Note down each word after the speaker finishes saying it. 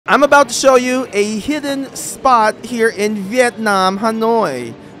I'm about to show you a hidden spot here in Vietnam,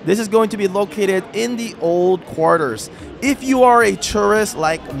 Hanoi. This is going to be located in the old quarters. If you are a tourist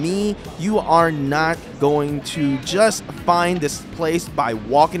like me, you are not going to just find this place by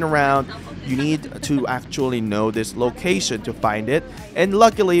walking around. You need to actually know this location to find it. And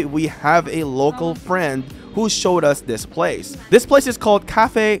luckily, we have a local friend who showed us this place. This place is called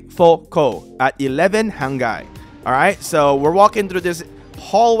Phố Cổ at 11 Hangai. All right, so we're walking through this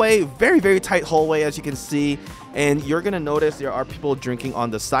hallway, very tight hallway, as you can see, and you're gonna notice there are people drinking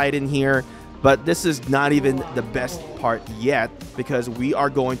on the side in here, but this is not even the best part yet, because we are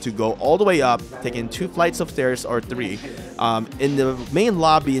going to go all the way up, taking 2 flights of stairs or 3. In the main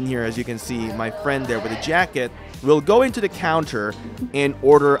lobby in here, as you can see, my friend there with a jacket will go into the counter and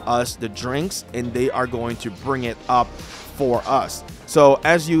order us the drinks, and they are going to bring it up for us. So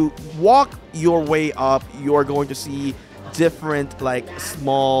as you walk your way up, you're going to see different like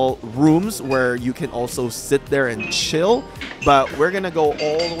small rooms where you can also sit there and chill, but we're gonna go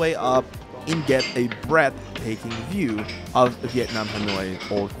all the way up and get a breathtaking view of the Vietnam Hanoi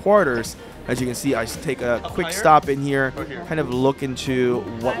old quarters. As you can see, I take a quick stop in here, kind of look into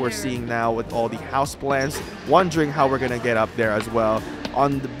what we're seeing now with all the house plants, wondering how we're gonna get up there as well.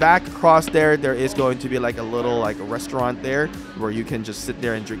 On the back across there, there is going to be like a little like a restaurant there where you can just sit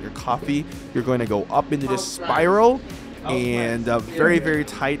there and drink your coffee. You're going to go up into this spiral, and very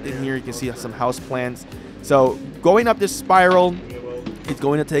tight in here. You can see some house plants. So going up this spiral, it's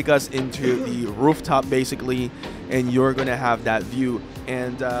going to take us into the rooftop basically, and you're going to have that view.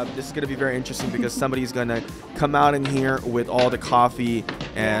 And this is going to be very interesting because somebody's going to come out in here with all the coffee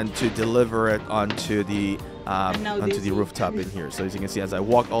and to deliver it onto the rooftop in here. So as you can see, as I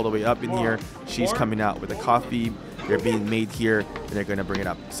walk all the way up in here, she's coming out with the coffee. They're being made here, and they're going to bring it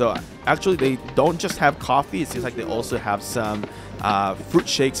up. So actually, they don't just have coffee. It seems like they also have some fruit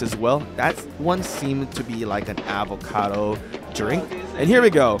shakes as well. That one seemed to be like an avocado drink. And here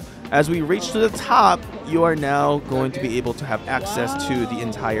we go. As we reach to the top, you are now going to be able to have access to the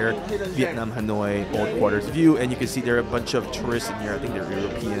entire Vietnam Hanoi old quarters view. And you can see there are a bunch of tourists in here. I think they're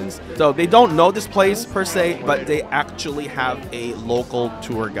Europeans. So they don't know this place per se, but they actually have a local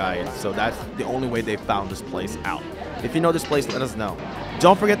tour guide. So that's the only way they found this place out. If you know this place, let us know.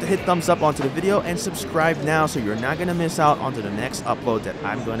 Don't forget to hit thumbs up onto the video and subscribe now so you're not going to miss out onto the next upload that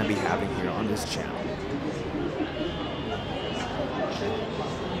I'm going to be having here on this channel.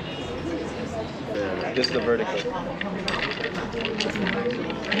 Just the vertical.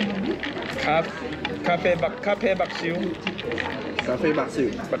 Cafe bạc xíu. Cafe bạc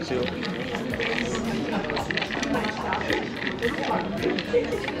xíu. Bạc xíu.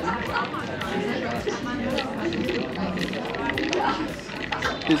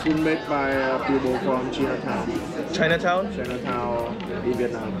 This was made by people from Chinatown. Chinatown? Chinatown in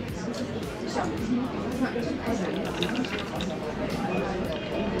Vietnam.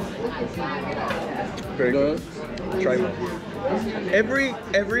 Very good. Try one.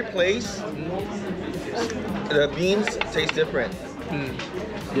 Every place, the beans taste different.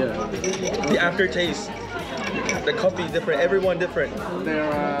 Yeah. The aftertaste, the coffee is different. Everyone different. There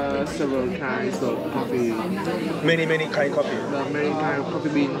are several kinds of coffee. Many kind of coffee. There are many kinds of coffee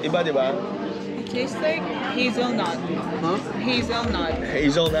beans. Iba diba? It tastes like hazelnut. Huh? Hazelnut.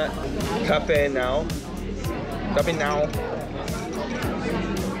 Hazelnut. Cafe now. Cafe now.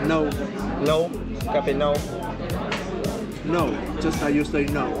 No. No. Cafe now. No. Just how you say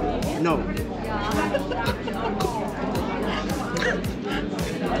no. No.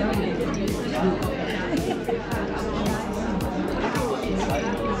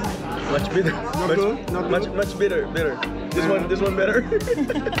 Much bitter. Not good? Not good? Much bitter. This one better.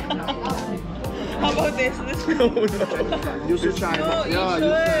 How about this? No, no. You should try. No, Yeah, you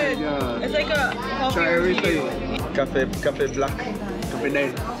you should. should. Yeah. It's like a coffee Try everything. Cafe black. Coffee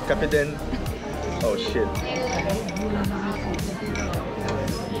day. Cafe den. Oh shit.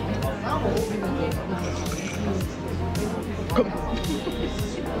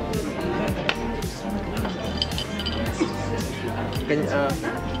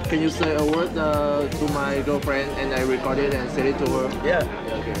 Can you say a word to my girlfriend and I record it and send it to her? Yeah.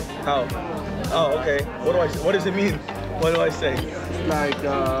 Okay. How? Oh, okay. What does it mean? What do I say? It's like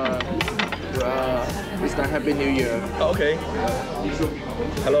it's like Happy New Year. Oh, okay.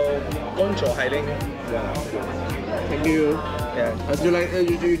 Hello. Koncho Hailing. Yeah. Thank you. Yeah. Do you like?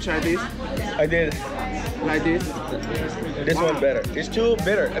 You try this? I did. Like this? This one better. It's too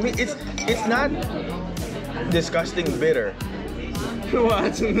bitter. I mean, it's not disgusting bitter,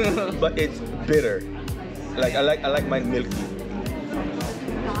 What? but it's bitter. Like I like mine milky.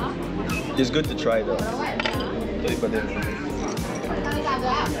 It's good to try though. But then,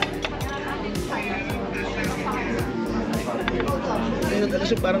 Ito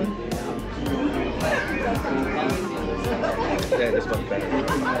siya parang... Yeah, this one's better.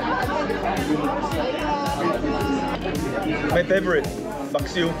 My favorite,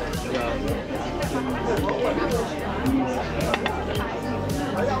 Baksiu.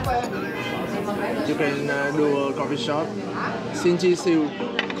 You can do a coffee shop. Xin Chi Siu.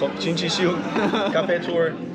 Chinchi Shiu Cafe Tour.